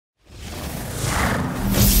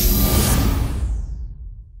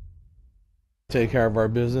take care of our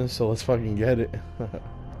business, so let's fucking get it.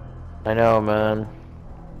 I know, man.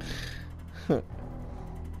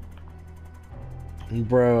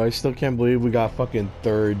 Bro, I still can't believe we got fucking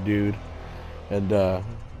third, dude. And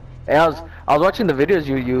Hey, I was watching the videos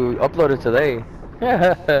you uploaded today.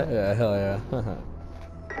 yeah, hell yeah.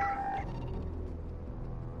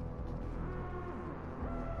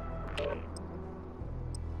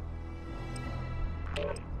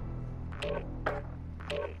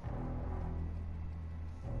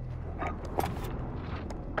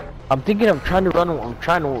 I'm thinking I'm trying to run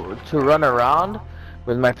around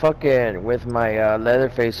with my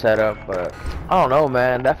Leatherface setup, but I don't know,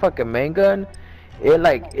 man. That fucking main gun,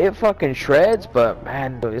 it fucking shreds, but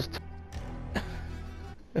man, it's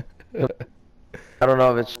I don't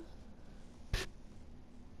know if it's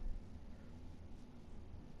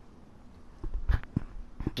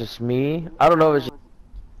just me. I don't know if it's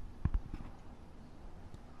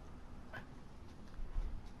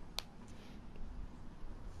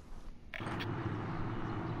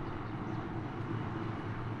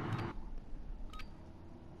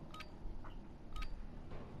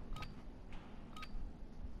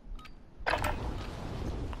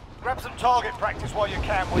Grab some target practice while you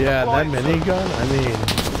can. Yeah, that minigun,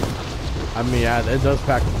 I mean, yeah, it does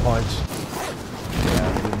pack a punch.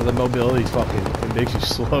 Yeah, but the mobility's fucking, it makes you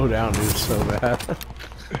slow down, dude, so bad.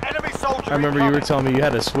 Enemy soldier I remember you were telling me you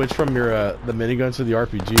had to switch from your, the minigun to the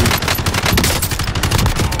RPG.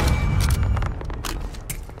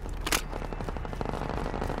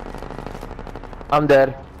 I'm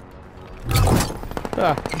dead.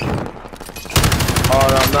 Ah. Oh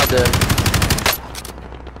no, I'm not dead.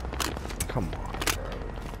 Come on, bro.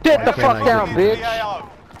 Get the fuck down, bitch!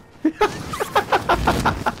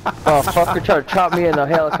 Oh, fucker tried to chop me in the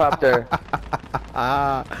helicopter.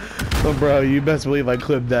 Oh, bro, you best believe I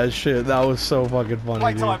clipped that shit. That was so fucking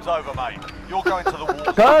funny, dude. Playtime's over, mate. You're going to the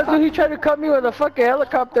war. God, dude, he tried to cut me with a fucking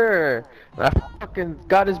helicopter. I fucking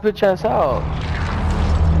got his bitch ass out.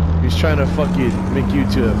 He's trying to fucking make you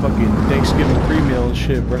to a fucking Thanksgiving pre-meal and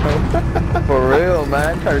shit, bro. For real,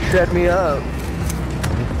 man. Try to shred me up.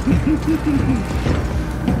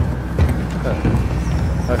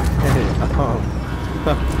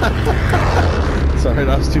 Sorry,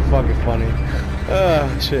 that was too fucking funny.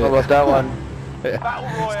 Shit. What about that one?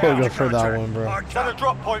 Let's go for that one, bro. Set a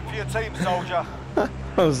drop point for your team, soldier.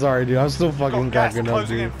 I'm sorry, dude. I'm still fucking Gas cracking up,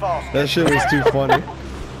 closing in dude. fast. That shit was too funny.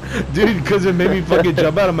 Dude, because it made me fucking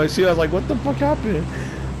jump out of my seat. I was like, what the fuck happened?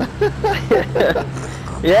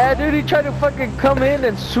 Yeah, dude, he tried to fucking come in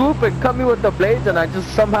and swoop and cut me with the blades, and I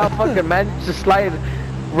just somehow fucking managed to slide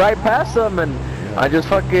right past him, and I just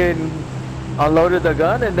fucking unloaded the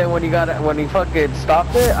gun, and then when he fucking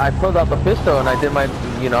stopped it, I pulled out the pistol and I did my,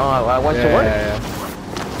 I went to work.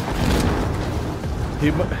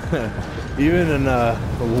 Even in a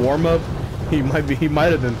warm up, he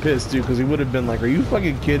might have been pissed, dude, because he would have been like, "Are you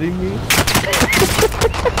fucking kidding me?"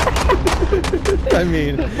 I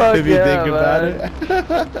mean, Fuck if you yeah, think about it.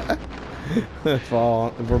 If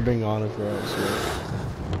we're being honest, bro.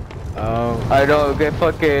 I know, get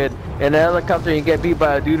fucking in a helicopter, you get beat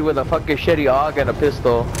by a dude with a fucking shitty AUG and a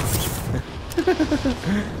pistol.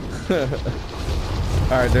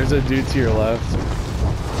 Alright, there's a dude to your left.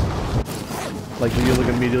 Like, you look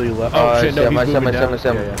immediately left. Oh, shit, no, he's moving down.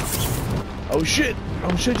 Yeah. Oh, shit!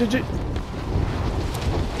 Oh, shit. Everybody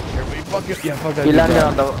fucking... Yeah, fuck that He dude, landed bro.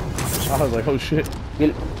 on the... I was like, oh, shit.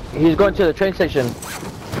 He's going to the train station.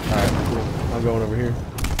 Alright, cool. I'm going over here.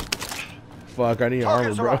 Fuck, I need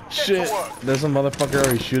armor, bro. Shit. There's some motherfucker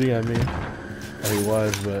already shooting at me. Oh, he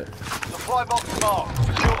was, but... Supply box marked.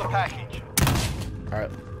 Secure the package.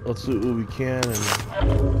 Alright, let's do what we can and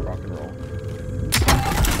rock and roll.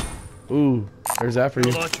 Ooh, there's that for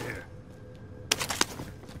you.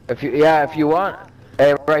 If you want.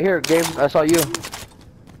 Hey, right here, Gabe, I saw you.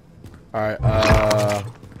 Alright,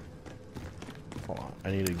 hold on,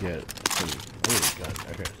 I need to get some...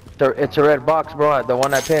 Okay. It's a red box, bro, the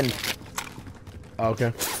one I pinned.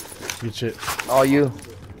 Okay. Good shit. All you.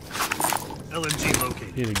 LMG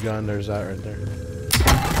located. Need a gun, there's that right there.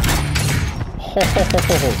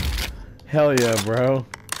 Oh, hell yeah, bro.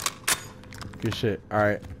 Good shit.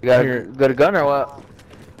 Alright. You got a gun or what?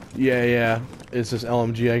 Yeah. It's this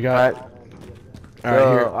LMG I got. Alright,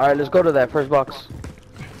 here. Alright, let's go to that first box.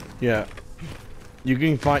 Yeah. You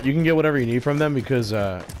can get whatever you need from them because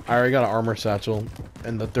I already got an armor satchel,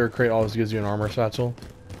 and the third crate always gives you an armor satchel.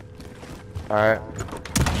 Alright.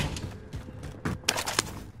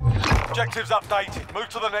 Objectives updated. Move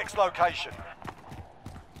to the next location.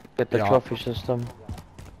 Get the trophy system.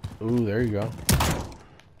 Ooh, there you go.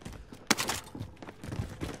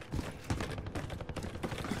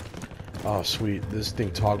 Oh, sweet. This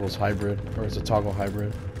thing toggles hybrid. Or it's a toggle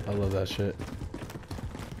hybrid. I love that shit.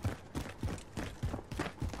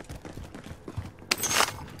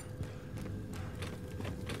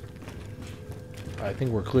 I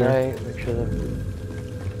think we're clear. Right, make sure that...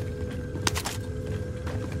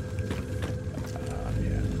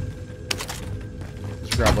 Yeah.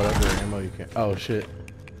 Let's grab whatever ammo you can. Oh, shit.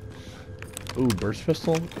 Ooh, burst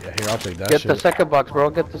pistol? Yeah, here, I'll take that Get shit. the second box, bro.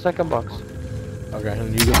 Get the second box. Okay,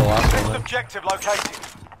 and you get the last one Next then. objective located.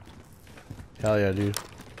 Hell yeah, dude.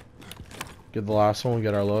 Get the last one, we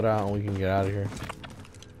get our loadout, and we can get out of here.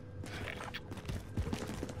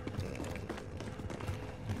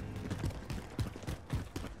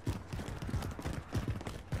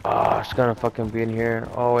 Oh, it's gonna fucking be in here.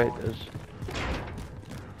 Oh, wait, there's...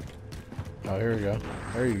 Oh, here we go.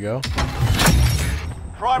 There you go.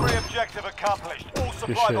 Primary objective accomplished. All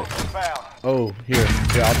supply shit. boxes found. Oh, here.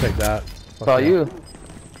 Yeah, I'll take that. Fuck It's all yeah. you.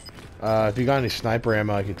 If you got any sniper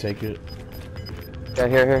ammo, I could take it. Yeah,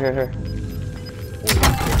 here.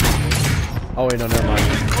 Oh, wait, no, never mind.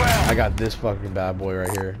 I got this fucking bad boy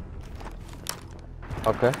right here.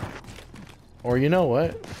 Okay. Or you know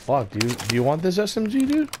what? Fuck, dude. Do you want this SMG,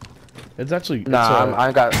 dude? It's actually... Nah,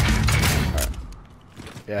 I got...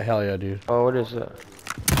 Yeah, hell yeah, dude. Oh, what is it?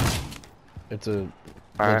 It's a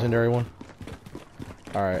Alright. legendary one.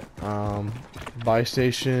 Alright, buy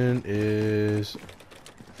station is...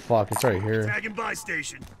 Fuck, it's right here. Tag and buy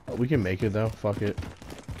station. We can make it though, fuck it.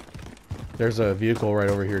 There's a vehicle right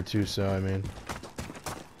over here too, so I mean...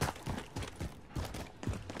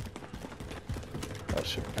 Oh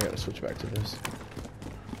shit, I gotta switch back to this.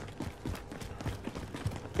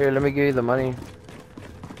 Here, let me give you the money.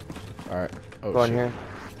 Alright, oh Go in shit. here.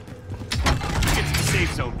 Get to the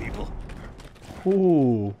safe zone, people.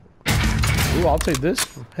 Ooh. Ooh, I'll take this.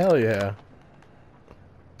 Hell yeah.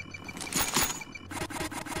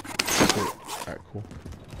 Alright, cool.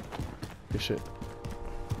 Good shit.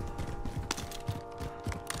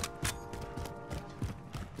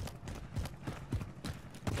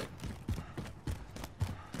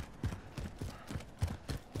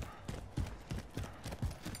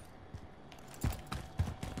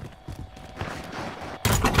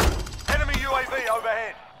 Enemy UAV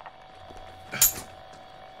overhead.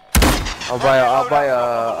 I'll buy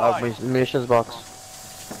a munitions box.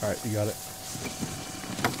 Alright, you got it.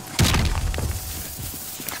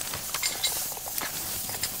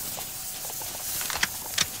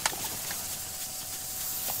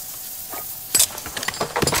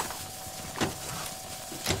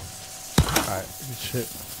 Alright, good shit.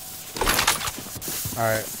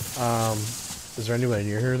 Alright, is there anybody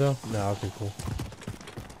near here though? No, okay, cool.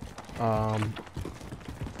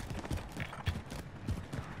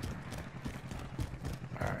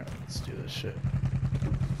 Alright, let's do this shit.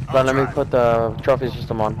 But let me put the trophy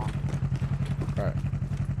system on. Alright.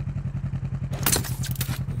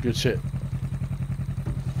 Good shit.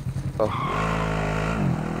 Go.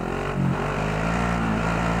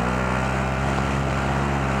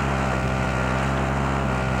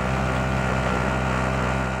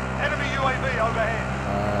 Enemy UAV overhead.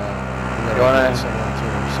 We You gotta wanna- get someone to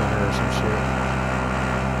our center or some shit.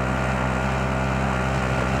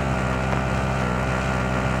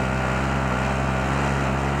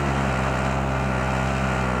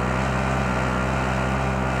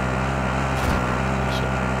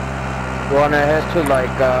 You wanna head to like,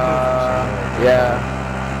 yeah. Yeah.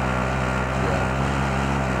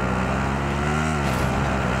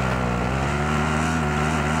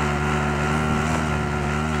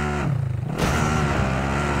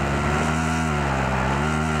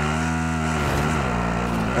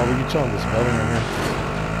 Oh, we can chill in this building right here.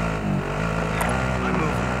 I'm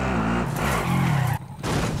moving.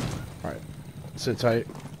 Alright. Sit tight.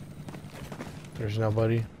 There's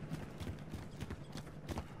nobody.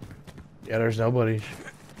 Yeah, there's nobody.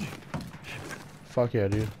 Fuck yeah,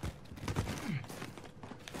 dude.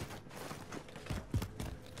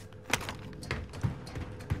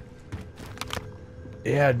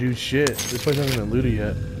 Yeah, dude, shit. This place hasn't been looted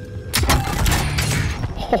yet.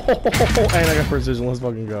 And I got precision. Let's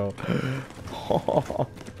fucking go.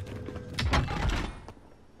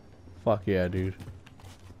 Fuck yeah, dude.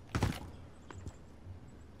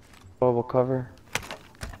 Bubble cover.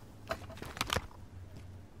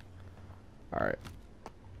 Alright.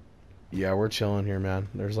 Yeah, we're chilling here, man.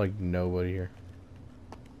 There's like nobody here.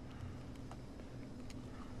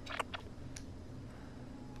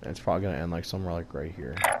 And it's probably gonna end like somewhere like right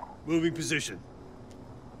here. Moving position.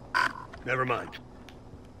 Never mind.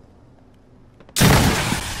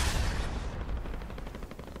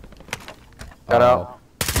 Got out.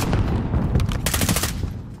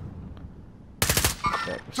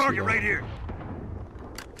 Fuck, Target right here.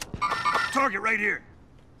 Target right here.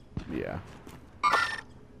 Yeah.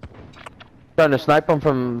 Trying to snipe him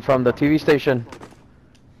from the TV station.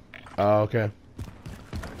 Oh, okay.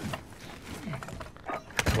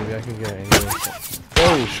 Maybe I can get an angle.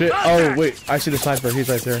 Oh shit! Oh wait, I see the sniper. He's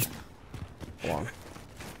right there. Hold on.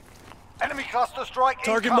 Enemy cluster strike.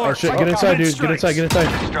 Target incoming. Oh marked. shit! Get inside, dude. Get inside. Get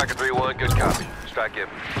inside. Striker 3-1, good copy. Strike in.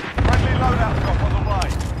 Friendly loadout drop on the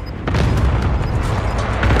way.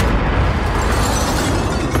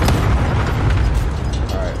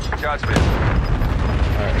 All right. Shots missed.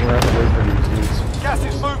 All right. We're gonna have to wait for these dudes. Gas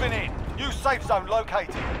is moving in. New safe zone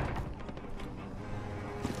located.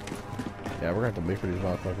 Yeah, we're gonna have to wait for these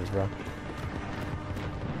motherfuckers, bro.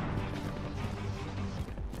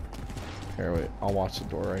 Here, wait. I'll watch the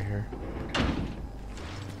door right here.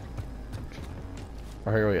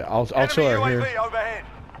 Or here, wait. I'll chill Enemy right UAV here. overhead.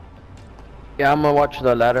 Yeah, I'm gonna watch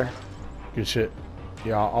the ladder. Good shit.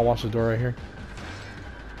 Yeah, I'll watch the door right here.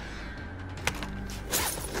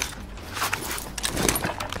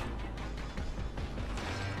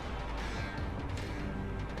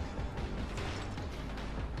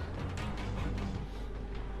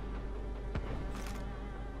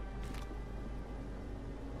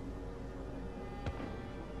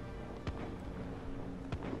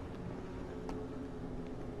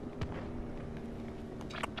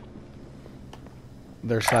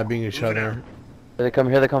 They're stabbing each Moving other. out. Here they come,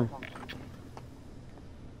 here they come.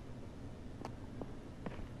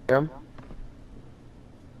 Hear 'em?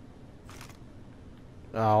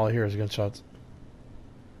 All I hear is gunshots.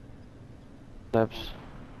 Snaps.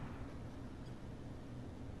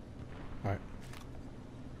 Alright.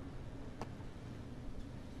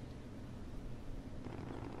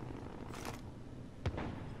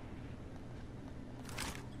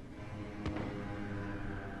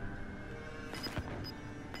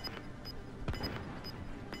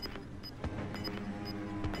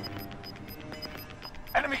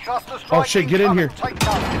 Enemy cluster strike. Oh shit, get in incoming. here. Take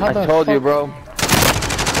cover. How I the told you, fuck- bro.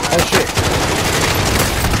 Oh shit.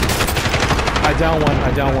 I down one.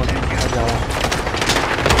 I down one. I down one.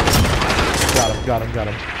 Got him. Got him. Got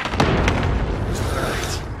him.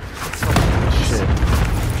 Shit.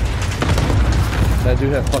 That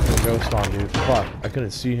dude had fucking ghost on, dude. Fuck. I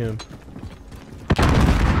couldn't see him.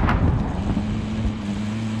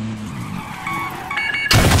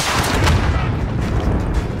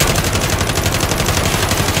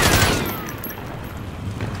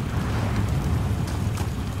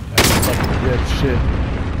 That's fucking good shit.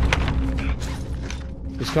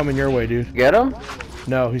 He's coming your way, dude. Get him?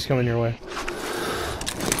 No, he's coming your way.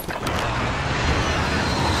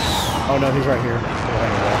 Oh no, he's right here.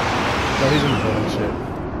 Behind the wall. No, he's in the building. Shit.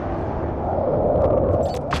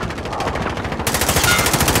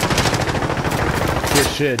 Good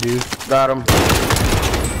shit, dude. Got him.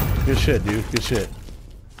 Good shit, dude. Good shit.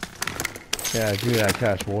 Yeah, give me that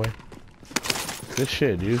cash, boy. Good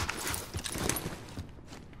shit, dude.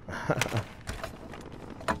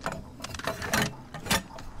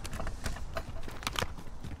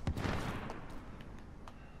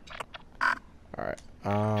 Alright,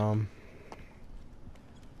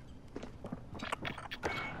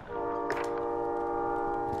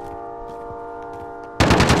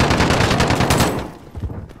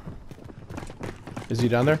 is he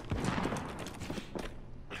down there?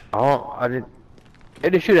 Oh, I didn't.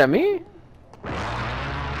 Did he shoot at me?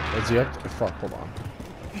 Is he up? Fuck, hold on.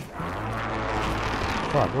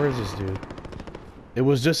 Fuck, where is this dude? It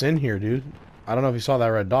was just in here, dude. I don't know if you saw that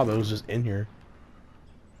red dot, but it was just in here.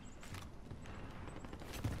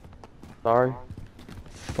 Sorry.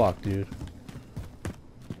 Fuck, dude.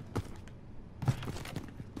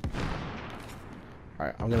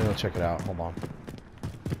 Alright, I'm gonna go check it out. Hold on.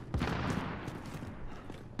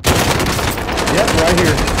 Yep, right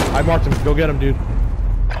here. I marked him. Go get him, dude.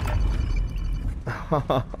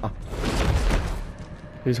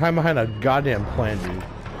 He's hiding behind a goddamn plant, dude.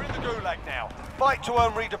 We're in the gulag now. Fight to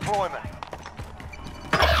earn redeployment.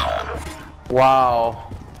 Wow.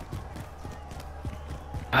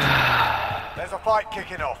 There's a fight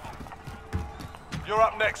kicking off. You're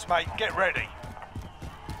up next, mate. Get ready.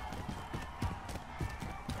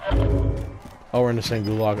 Oh, we're in the same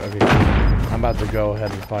gulag. Okay. I'm about to go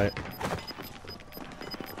ahead and fight.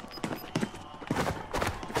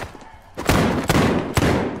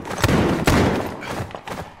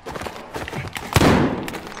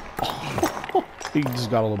 He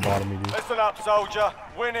just got on the bottom of me, dude. Listen up, soldier.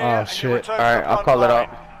 Win here Oh, and shit. you return Alright, to the I'll front call it line.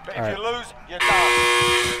 up. But if Alright. you lose, you're done.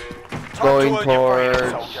 Time Going to earn your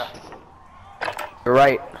freedom, towards- soldier. You're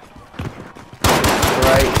right. You're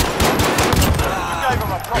right. You gave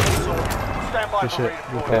him a proper sword. Stand by Good for shit.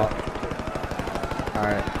 Good redeployment. call.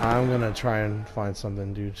 Alright, I'm gonna try and find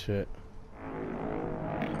something, dude. Shit.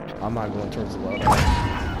 I'm not going towards the left. Or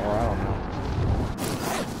I don't know.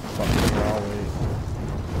 Fuck it, I'll wait.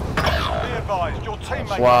 Be advised, your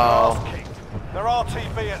teammate Wow. got ass kicked. They're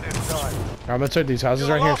RTV at this time. I'm gonna check these houses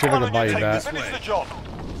You're right the here, last see if I one can on buy your you team to back. finish the job.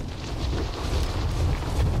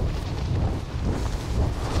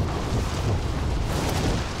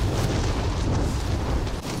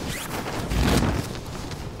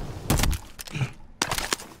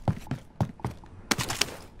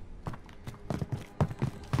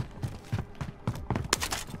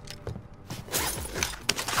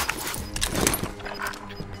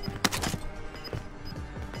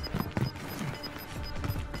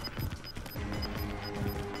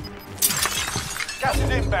 Gas is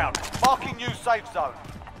inbound. Marking new safe zone.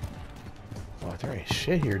 Oh, there ain't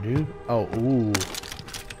shit here, dude. Oh, ooh.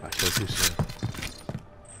 I showed too soon.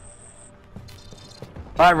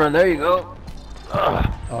 Alright, run. There you go.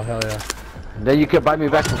 Ugh. Oh, hell yeah. And then you can buy me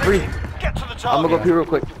back for free. Get to the target. I'm gonna go pee real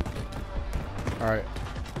quick. Alright.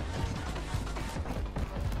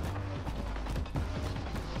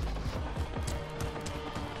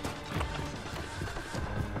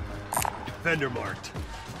 Vendor marked.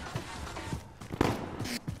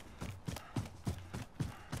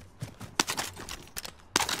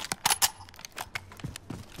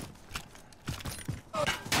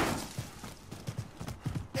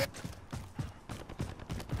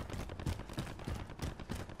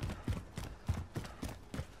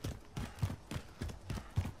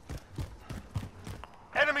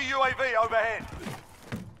 Enemy UAV overhead.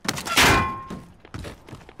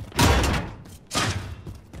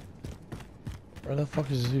 Where the fuck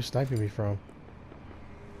is this dude sniping me from?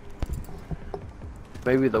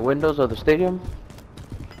 Maybe the windows of the stadium?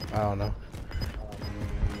 I don't know.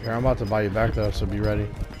 Here, I'm about to buy you back though, so be ready.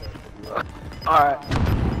 Alright.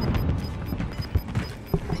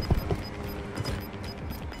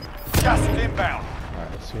 Gas is inbound.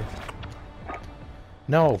 Alright, let's see.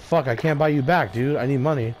 No, fuck, I can't buy you back, dude. I need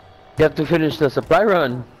money. You have to finish the supply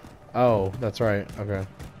run. Oh, that's right. Okay.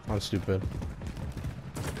 I'm stupid.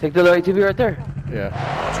 Take the little ATV right there. Yeah.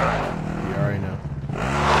 You already know.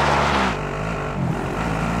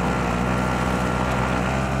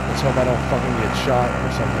 Let's hope I don't fucking get shot or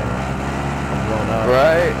something. I'm blown up.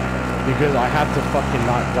 Right. Because I have to fucking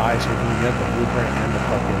not die so we can get the blueprint and the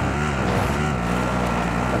fucking,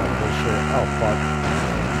 kind of bullshit. Oh, fuck.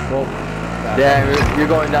 Well, Yeah, you're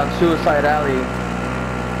going down Suicide Alley.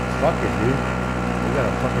 fuck it, dude. We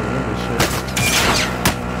gotta fucking win this shit.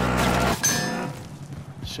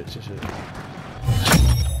 Shit.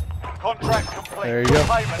 Contract complete. There you Your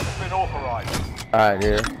go. payment has been authorized. Alright,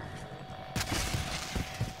 dude.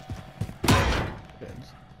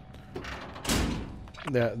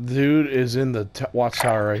 Yeah, dude is in the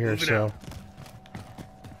watchtower right here, Moving so. out.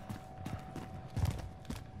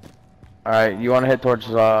 Alright, you wanna head towards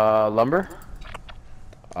lumber?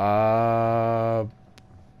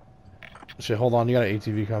 Shit, hold on, you got an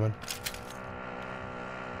ATV coming.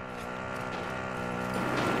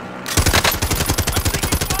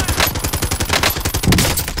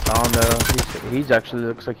 I don't know. He's actually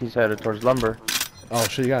looks like he's headed towards lumber. Oh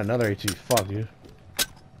shit, you got another ATV. Fuck, dude.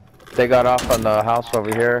 They got off on the house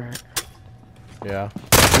over here. Yeah.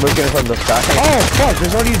 Looking from the sky. Oh fuck,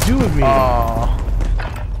 there's already a dude with me. Oh.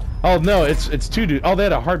 Oh no, it's two dudes. Oh, they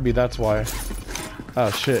had a heartbeat, that's why. Oh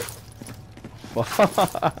shit.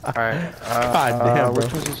 Alright. God damn, bro.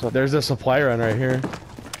 which was this? There's a supply run right here.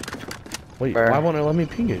 Wait, Where? why won't it let me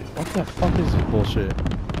ping it? What the fuck is this bullshit?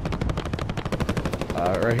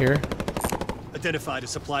 Right here. Identified a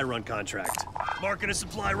supply run contract. Marking a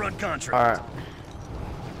supply run contract.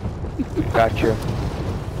 Alright. Got you.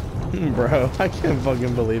 Bro, I can't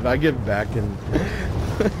fucking believe I get back and...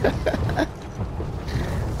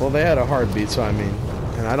 Well, they had a heartbeat, so I mean...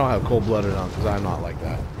 And I don't have cold-blooded on, because I'm not like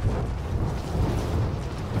that.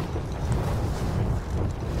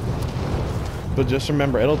 But just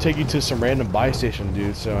remember, it'll take you to some random buy station,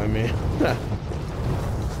 dude, so I mean...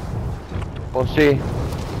 We'll see.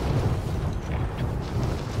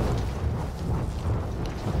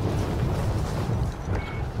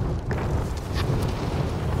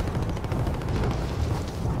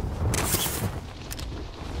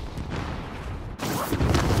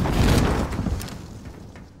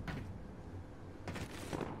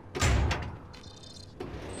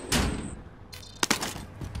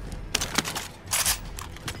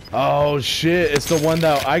 Oh shit, it's the one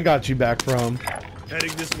that I got you back from.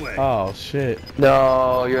 Heading this way. Oh shit.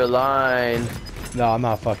 No, you're lying. No, I'm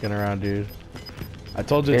not fucking around, dude. I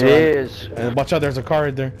told you It to run. is. And watch out, there's a car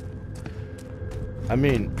right there. I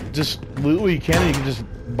mean, just loot what you can and you can just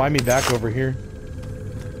buy me back over here.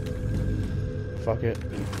 Fuck it.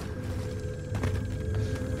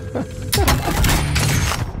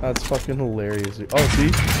 That's fucking hilarious. Oh, see?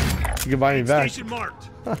 You can buy me back. Station marked.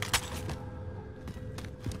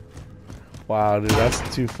 Wow, dude,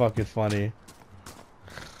 that's too fucking funny.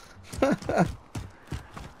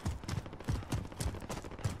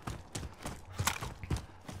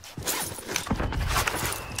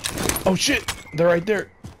 Oh shit! They're right there.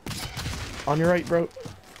 On your right, bro.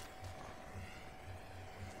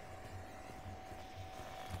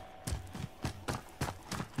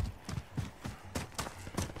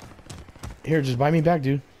 Here, just buy me back,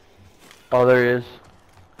 dude. Oh, there he is.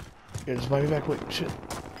 Here, just buy me back quick. Shit.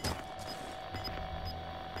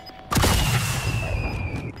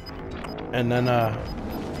 And then,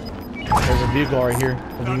 there's a vehicle right here.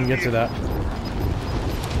 If you can get to that. You've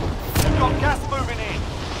got gas moving in.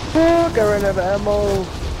 Fuck, I ran out of ammo.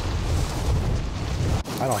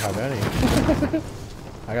 I don't have any.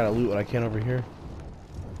 I gotta loot what I can over here.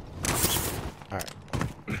 Alright.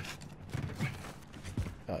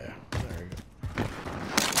 Oh yeah, there we go.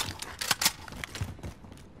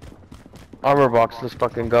 Armor box, let's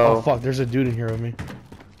fucking go. Oh fuck, there's a dude in here with me.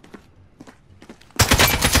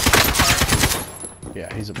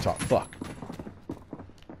 Yeah, he's up top. Fuck.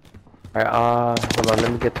 Alright, hold on,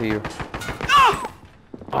 let me get to you.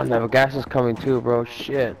 Oh no, gas is coming too, bro.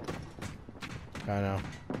 Shit. I know.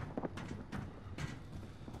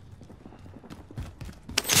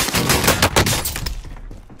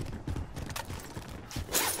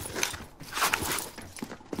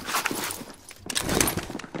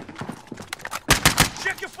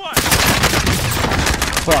 Check your foot.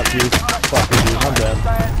 Fuck, dude. Fuck, dude. I'm dead.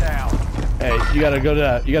 Stand down. Hey, you gotta go to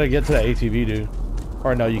that. You gotta get to that ATV, dude.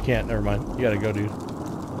 Or no, you can't. Never mind. You gotta go, dude.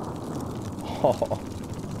 Oh.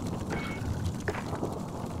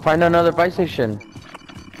 Find another buy station.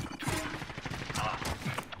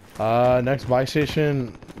 Next buy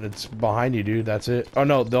station, it's behind you, dude. That's it. Oh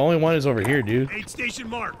no, the only one is over here, dude. Aid station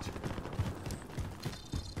marked.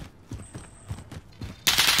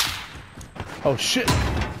 Oh shit!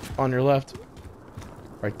 On your left.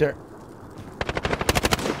 Right there.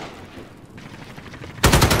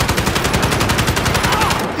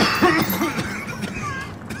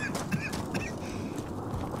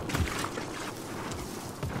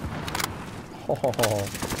 Oh,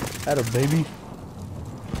 that a baby.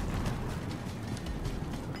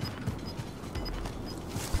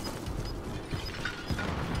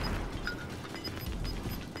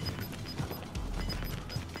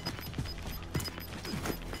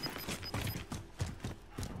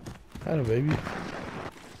 That a baby.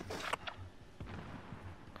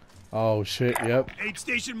 Oh shit, yep. Aid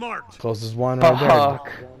station marked. Closest one right Fuck.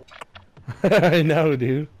 there. I know,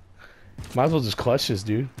 dude. Might as well just clutch this,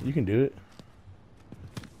 dude. You can do it.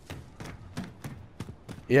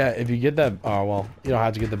 Yeah, if you get that, oh well, you don't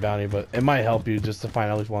have to get the bounty, but it might help you just to find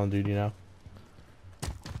at least one dude, you know?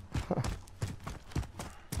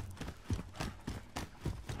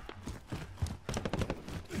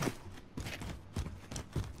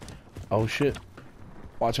 Oh shit.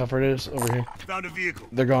 Watch out for this over here. Found a vehicle.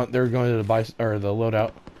 They're going to the buy, or the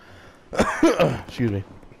loadout. Excuse me.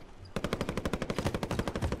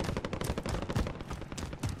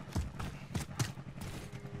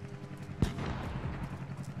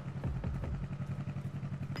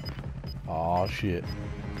 Oh shit.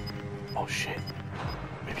 Oh shit.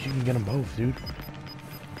 Maybe you can get them both, dude.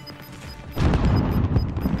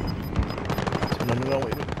 No,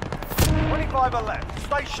 wait. 25 are left.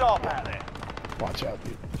 Stay sharp out there. Watch out,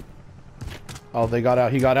 dude. Oh, they got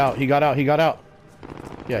out. He got out. He got out. He got out.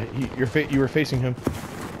 Yeah, you were facing him.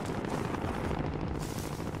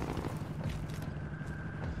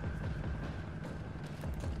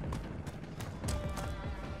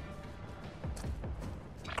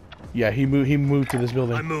 Yeah, he moved to this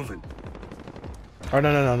building. I'm moving. Oh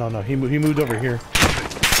no. He moved over here.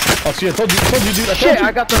 Oh shit, I told you, dude. I told Shit, you.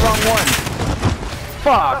 I got the wrong one.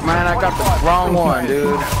 Fuck, man, I got the wrong one,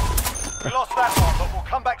 dude. We lost that one, but we'll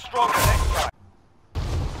come back stronger next time.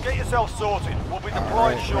 Get yourself sorted. We'll be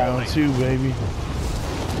deployed shortly. Round 2, baby.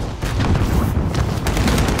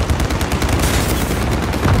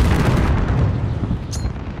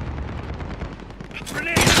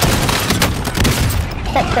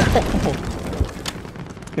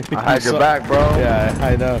 I had your back, bro. Yeah,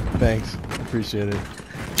 I know. Thanks. Appreciate it.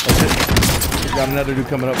 That's it. Got another dude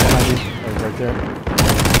coming up behind you. Oh, right there.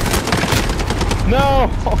 No!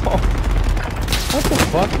 What the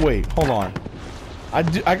fuck? Wait, hold on.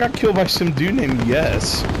 I got killed by some dude named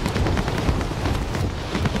Yes.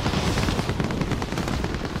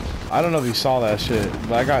 I don't know if you saw that shit,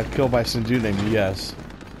 but I got killed by some dude named Yes.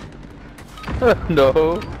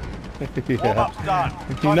 No. Warm-up's done.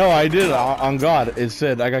 You know, I did on God. It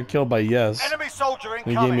said I got killed by Yes. Enemy soldier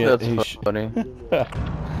He gave me incoming. a That's funny.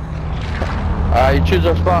 You choose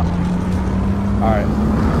our spot. Alright.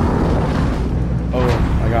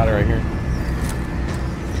 Oh, I got it right here.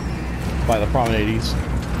 By the Promenade East.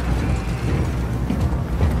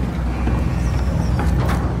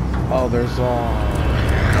 Oh, there's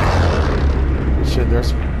shit,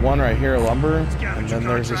 there's one right here, lumber, and then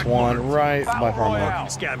there's this one right by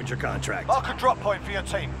Farmland. Scavenger contract. Mark a drop point for your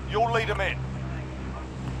team. You'll lead them in.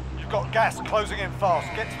 You've got gas closing in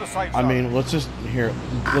fast. Get to the safe zone. I mean, let's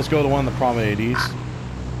go to one on the Promenade East,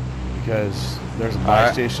 because there's a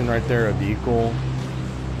buy station right there, a vehicle,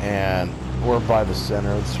 and we're by the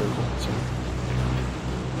center of the circle. So.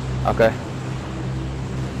 Okay.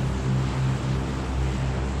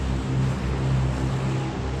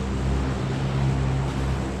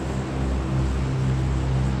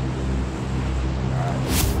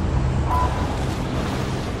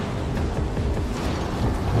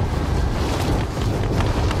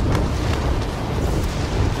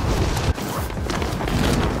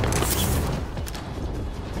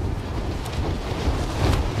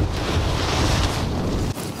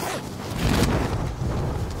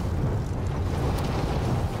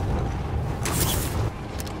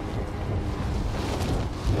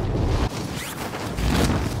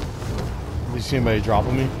 You see anybody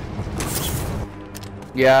dropping me?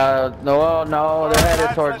 Yeah, no, they're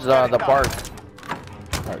headed towards the park.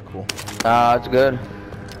 Alright, cool. It's good.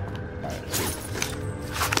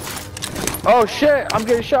 Oh shit, I'm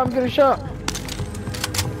getting shot.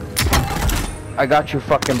 I got you,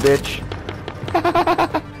 fucking bitch.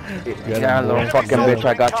 Yeah, little fucking bitch,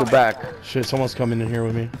 I got you back. Shit, someone's coming in here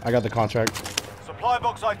with me. I got the contract. Supply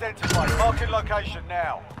box identified. Marking location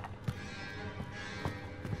now.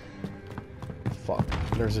 Fuck,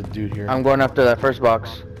 there's a dude here. I'm going after that first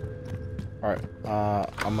box. Alright,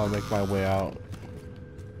 I'm gonna make my way out.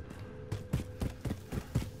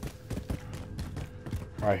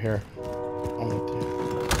 Right here. I'm with you.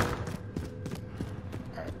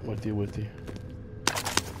 Alright, with you.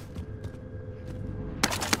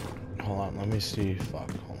 Hold on, let me see. Fuck,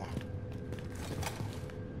 hold on.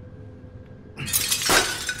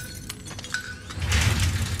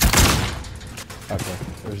 Okay,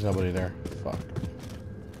 there's nobody there. Fuck.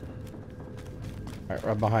 Alright,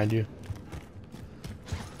 right behind you.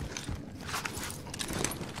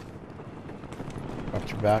 Got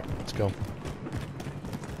your back. Let's go.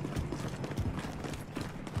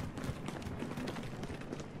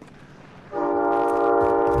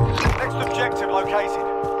 Next objective located.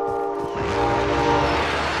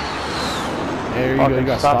 There you go. You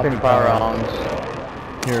got stopping power rounds.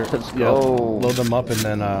 Here, Let's yeah, go. load them up and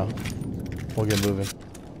then we'll get moving.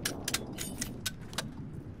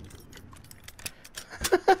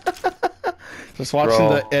 Just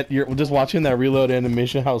watching you're just watching that reload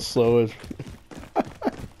animation, how slow it is.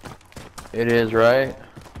 It is, right?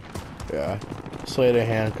 Yeah. Sleight of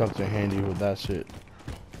hand comes in handy with that shit.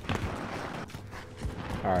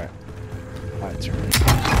 Alright. My turn.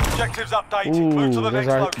 Objectives updated. Move to the Ooh, next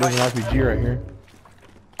there's location. an RPG right here.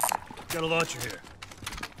 Got a launcher here.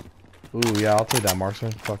 Ooh, yeah, I'll take that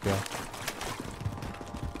marksman. Fuck yeah.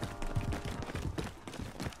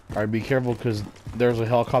 Alright, be careful because there's a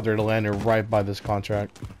helicopter to land right by this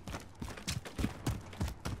contract.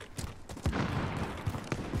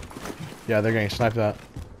 Yeah, they're getting sniped at.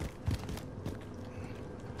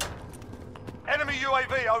 Enemy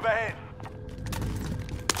UAV overhead.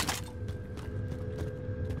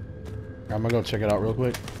 I'm gonna go check it out real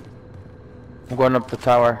quick. I'm going up the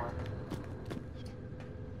tower.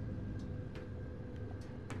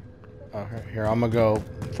 Okay, here, I'm gonna go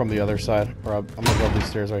from the other side. Or I'm gonna go up these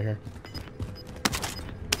stairs right here.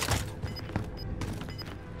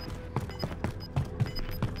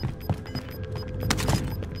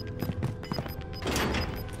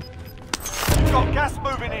 You've got gas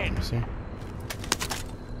moving in. Let me see.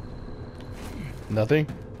 Nothing?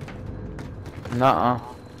 Nuh-uh.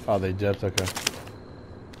 Oh, they dipped, okay.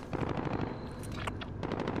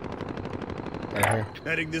 Right here.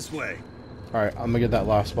 Heading this way. Alright, I'm gonna get that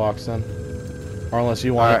last box then. Or unless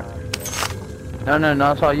you want it.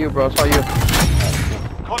 No, it's all you, bro. It's all you.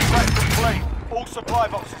 Contract complete. All supply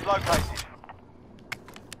boxes located.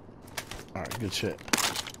 Alright, good shit.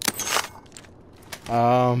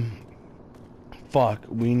 Fuck,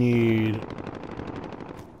 we need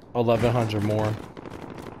 1,100 more.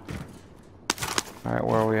 Alright,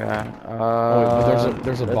 where are we at? Oh, wait, but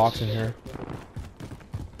there's a box in here.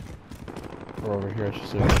 Or over here, I should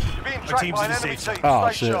say. You're being tracked team's by an in the enemy safe team. zone. Oh,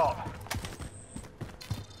 Stay shit. sharp.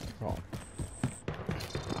 Oh.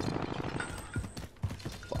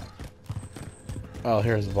 Fuck. Oh,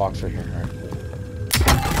 here's the box right here. All right.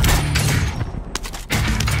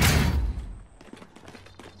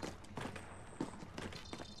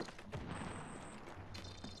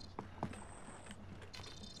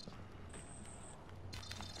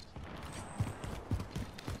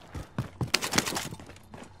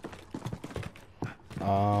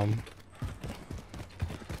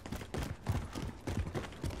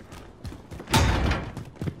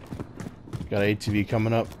 Got an ATV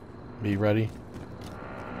coming up. Be ready.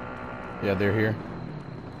 Yeah, they're here.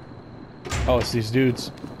 Oh, it's these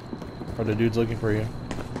dudes. Are the dudes looking for you?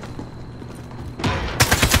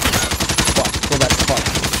 Fuck, go back, fuck.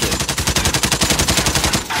 Shit.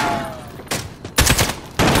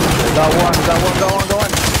 Got one.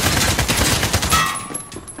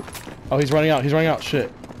 Oh, he's running out,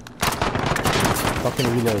 shit. Fucking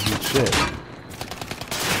reload, dude, shit.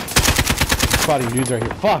 Spotting dudes right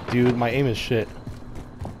here. Fuck, dude, my aim is shit.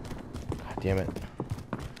 God damn it.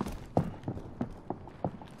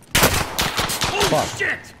 Fuck.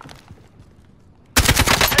 Shit!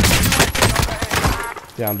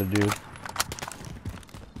 Down the dude.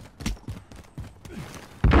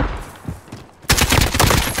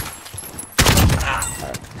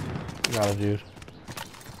 Alright. Got a dude.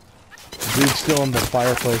 The dude's still in the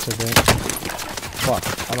fireplace, I think. Fuck.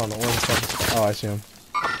 I don't know where the fuck is. Oh, I see him.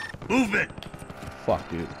 Movement! Fuck,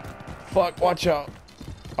 dude. Fuck, watch out.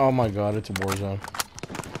 Oh my god, it's a war zone.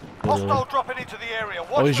 Literally. Hostile dropping into the area.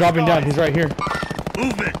 Watch Oh, he's the dropping down. skies. He's right here.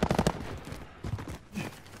 Movement!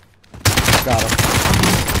 Got him.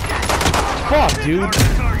 Fuck, dude.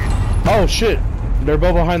 Oh, shit. They're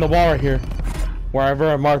both behind the wall right here. Wherever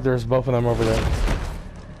I marked, there's both of them over there.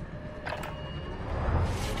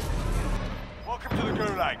 Welcome to the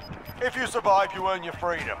Gulag. If you survive, you earn your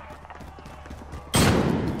freedom.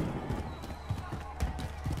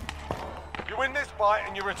 You win this fight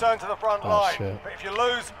and you return to the front Oh, line. shit. But if you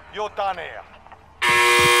lose, you're done here.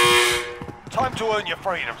 Time to earn your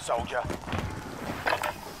freedom, soldier.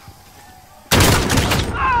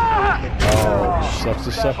 Oh, sucks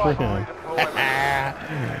to suck for him.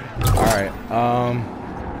 Alright,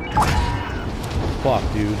 fuck,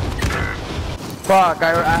 dude. Fuck,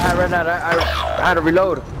 I ran out. I had to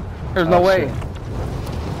reload. There's no Oh, way. shit.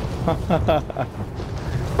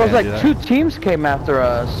 It was Yeah, like dude, two teams came after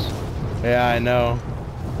us. Yeah, I know.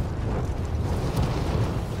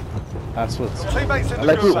 That's what's... Teammates in the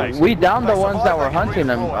Like Gulag. we downed the They ones that survive, were they get hunting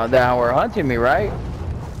them. redeployed. That were hunting me, right?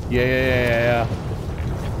 Yeah.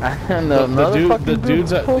 And The motherfucking dudes dude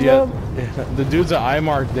that pulled yeah, up. the dudes that I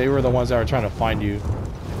marked, they were the ones that were trying to find you.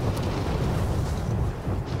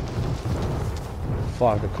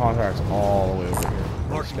 Fuck, the contract's all the way over here.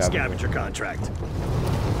 Marking scavenger contract.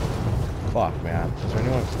 Fuck, man. Is there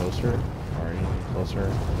anyone closer? Or anything closer?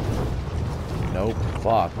 Nope.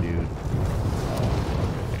 Fuck, dude. Oh,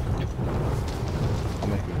 okay. I'll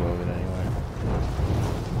make a go of it anyway.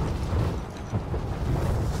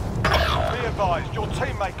 Be advised, your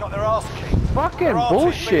teammate got their ass kicked. Fucking There are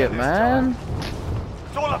bullshit, team leaders this man.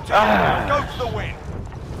 It's all up to you. Go for the win.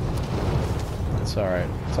 It's alright.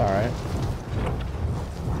 It's alright.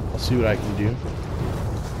 I'll see what I can do.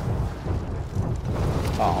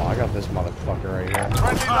 Oh, I got this motherfucker right here.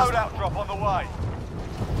 Friendly loadout drop on the way.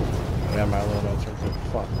 Yeah, my loadout's right there.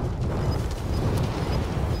 Fuck.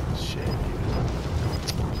 Shit, dude.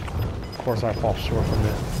 Of course I fall short from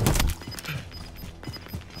it.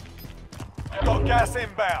 Got gas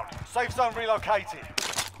inbound. Safe zone relocated.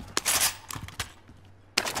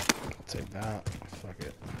 I'll take that. Fuck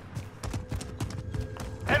it.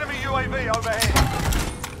 Enemy UAV overhead.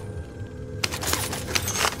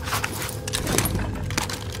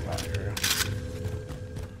 Oh, here.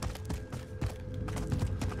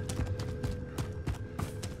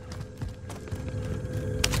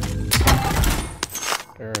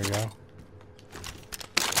 There we go.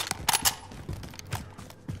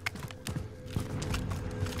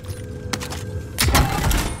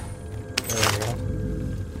 There we go.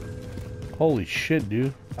 Holy shit,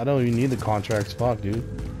 dude. I don't even need the contracts. Fuck, dude.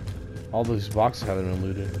 All those boxes haven't been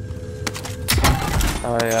looted.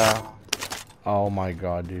 Oh yeah. Oh my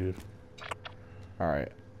god, dude.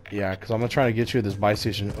 Alright. Yeah, because I'm gonna try to get you at this buy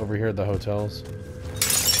station over here at the hotels.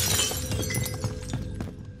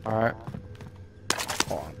 Alright.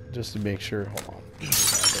 Hold on. Just to make sure. Hold on.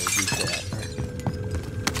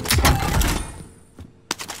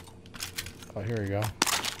 Oh, here we go.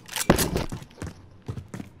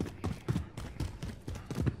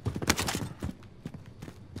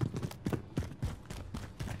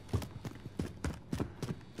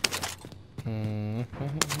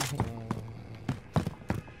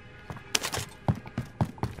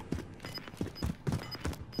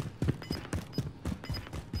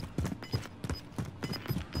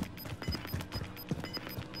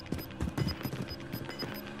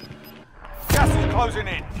 closing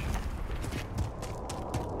in.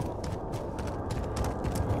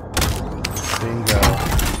 Bingo.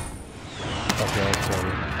 Okay, let's go.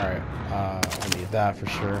 Alright, I need that for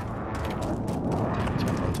sure.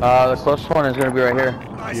 The closest one is gonna be right here.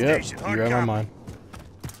 Buy Yep, station. you Hard read my copy. mind.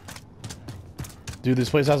 Dude,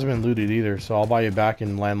 this place hasn't been looted either, so I'll buy you back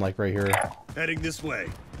and land like right here. Heading this way.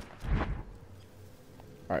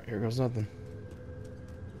 Alright, here goes nothing.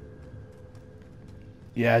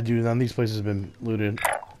 Yeah, dude, none of these places have been looted. This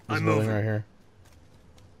I'm building moving. right here.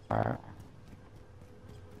 Alright.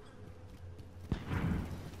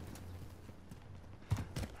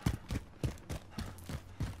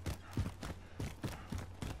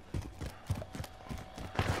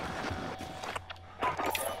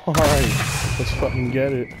 Alright, let's fucking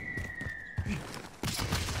get it.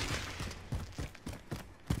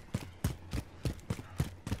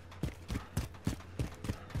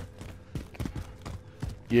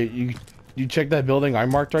 Yeah, you check that building I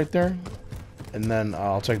marked right there, and then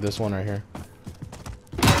I'll check this one right here.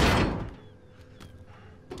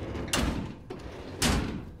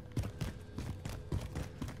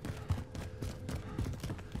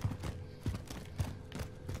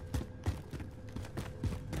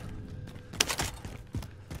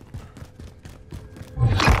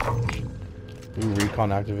 Ooh,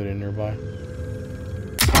 recon activated nearby.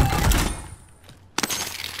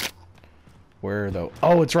 Where though?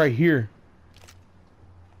 Oh, it's right here.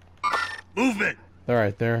 Movement. They're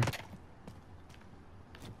right there.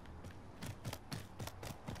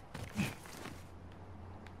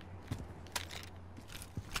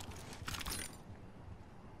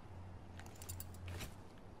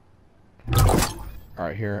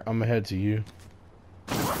 Alright, here. I'm gonna head to you.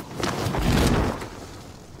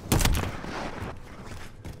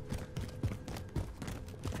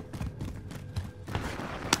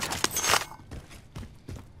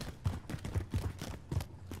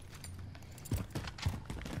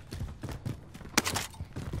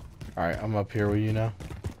 Alright, I'm up here with you now.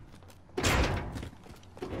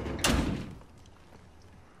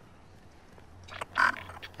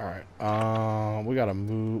 Alright, we gotta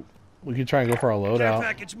move. We could try and go for our Care loadout.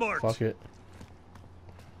 package marked. Fuck it.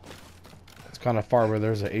 It's kind of far, but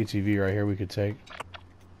there's an ATV right here we could take.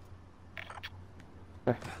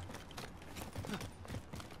 Fuck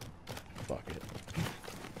it.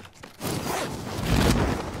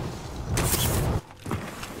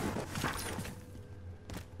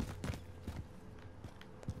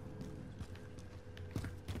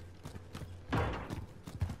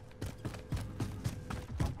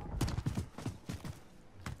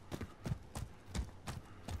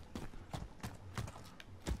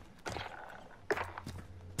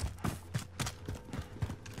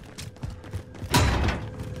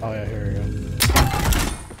 Oh yeah, here we go.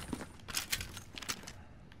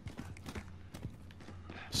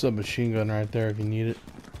 Submachine gun right there if you need it.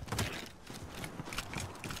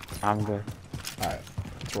 I'm good. Alright,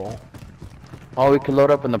 let's roll. Oh, we could load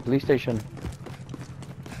up in the police station.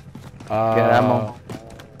 Get ammo.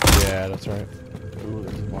 Yeah, that's right. Ooh,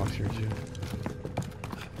 there's a box here too.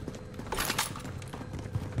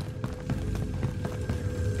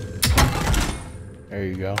 There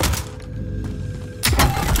you go.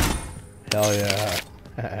 Hell yeah.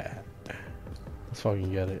 Let's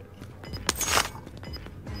fucking get it.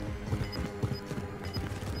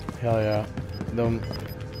 Hell yeah. Them.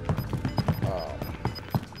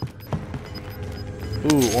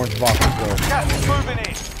 Ooh, orange box, let's go. Gas is moving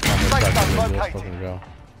in. Safe zone Let's located. fucking go.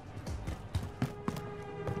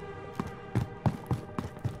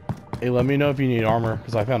 Hey, let me know if you need armor,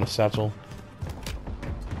 because I found a satchel.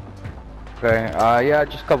 Okay. Yeah,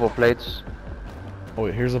 just a couple plates. Oh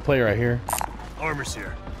wait, here's a plate right here. Armor's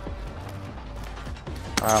here.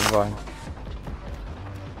 I'm going.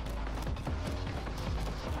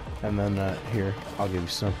 And then here, I'll give you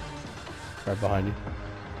some. Right behind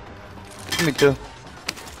you. Me too.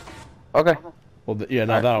 Okay. Well, yeah,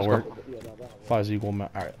 no, Alright, that'll let's work. Five's equal.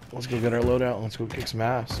 Alright, let's go get our loadout. Let's go kick some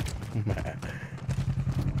ass.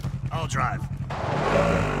 I'll drive.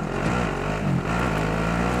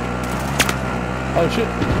 Oh shit.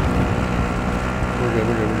 We're good,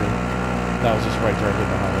 we're good, we're good. That was just right directly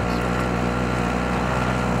behind us.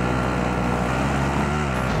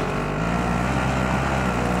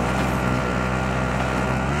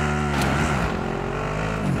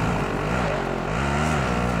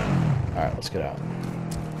 Alright, let's get out.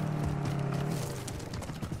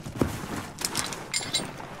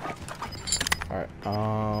 Alright,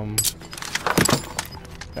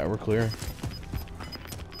 yeah, we're clear.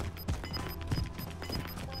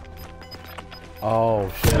 Oh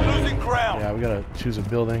shit. Losing ground. Yeah, we gotta choose a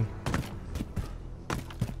building.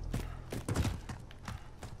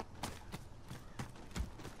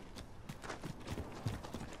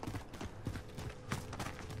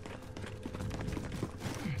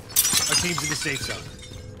 team's in the safe zone.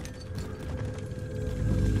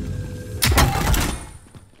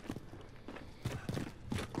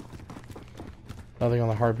 Nothing on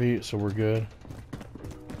the heartbeat, so we're good.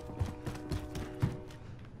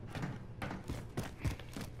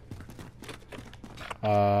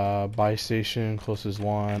 Buy station, closest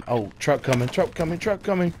one. Oh, truck coming, truck coming, truck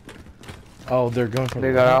coming. Oh, they're going for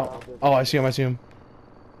They got out. Oh, I see him, I see him.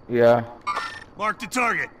 Yeah. Mark the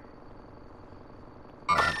target.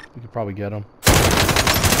 We could probably get him.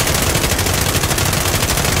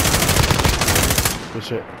 Good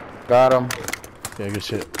shit. Got him. Yeah, good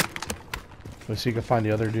shit. Let's see if you can find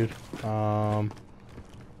the other dude.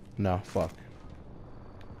 No, fuck.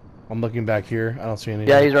 I'm looking back here. I don't see anything.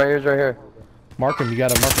 Yeah, he's right here. He's right here. Mark him. You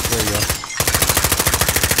gotta mark him. There you go.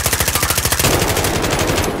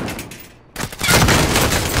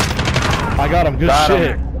 I got him. Good Got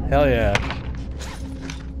shit. him. Hell yeah.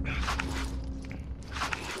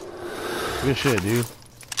 Good shit, dude.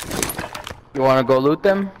 You want to go loot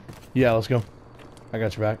them? Yeah, let's go. I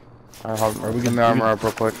got your back. We can armor up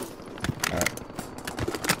real quick. Alright.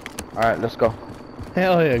 Alright, let's go.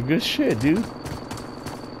 Hell yeah. Good shit, dude.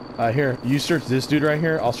 Here. You search this dude right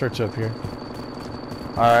here. I'll search up here.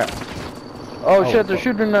 Alright. Oh shit, they're fuck.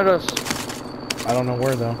 shooting at us. I don't know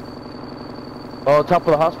where though. Oh, top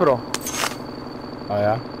of the hospital. Oh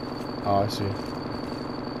yeah? Oh, I see.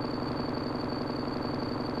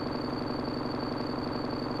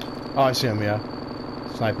 Oh, I see him, yeah.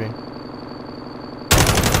 Sniping.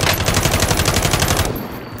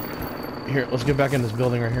 Here, let's get back in this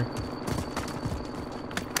building right here.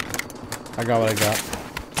 I got what I got.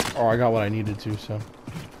 Or I got what I needed to, so.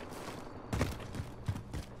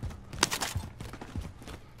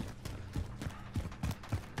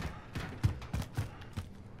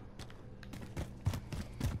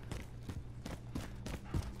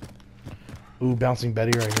 Ooh, bouncing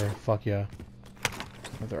Betty right here. Fuck yeah.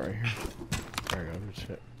 Put that right here. There you go. Good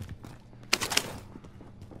shit.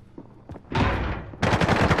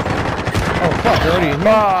 Oh fuck! They're already in here.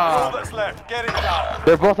 All that's left. Get it done.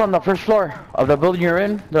 They're both on the first floor of the building you're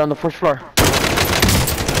in. They're on the first floor.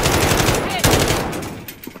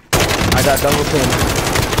 I got double team.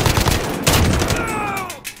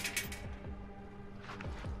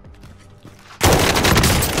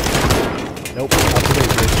 Nope. Not today,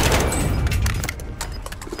 bitch.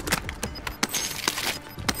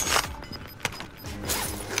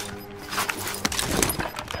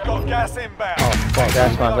 Got gas inbound. Oh fuck.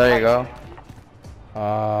 That's one. There you go.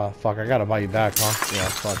 Fuck. I gotta buy you back, huh? Yeah.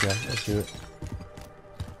 Fuck yeah. Let's do it.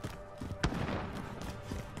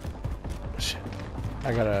 Shit.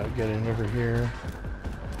 I gotta get in over here.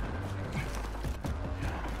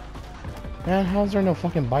 Man, how's there no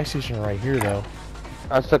fucking buy station right here though?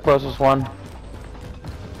 That's the closest one.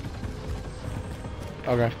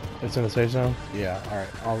 Okay, it's in the safe zone. Yeah,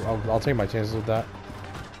 all right. I'll take my chances with that.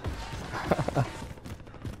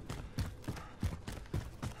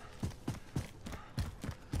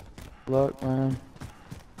 Look, man.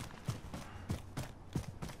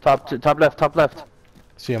 Top left, top left.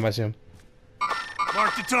 See him. I see him.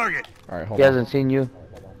 Mark the target. All right, hold He on. hasn't seen you.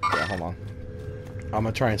 Yeah, hold on. I'm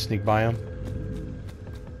gonna try and sneak by him.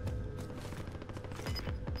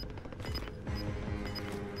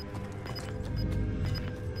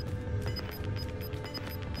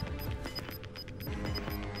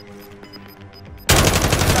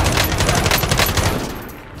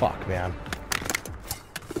 Fuck, man.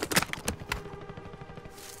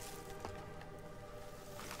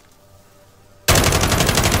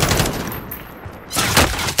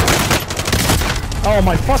 Oh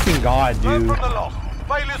my fucking god, Learn dude. from the loss.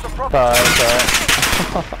 Failures are Sorry.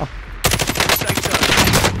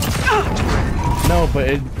 No, but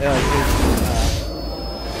it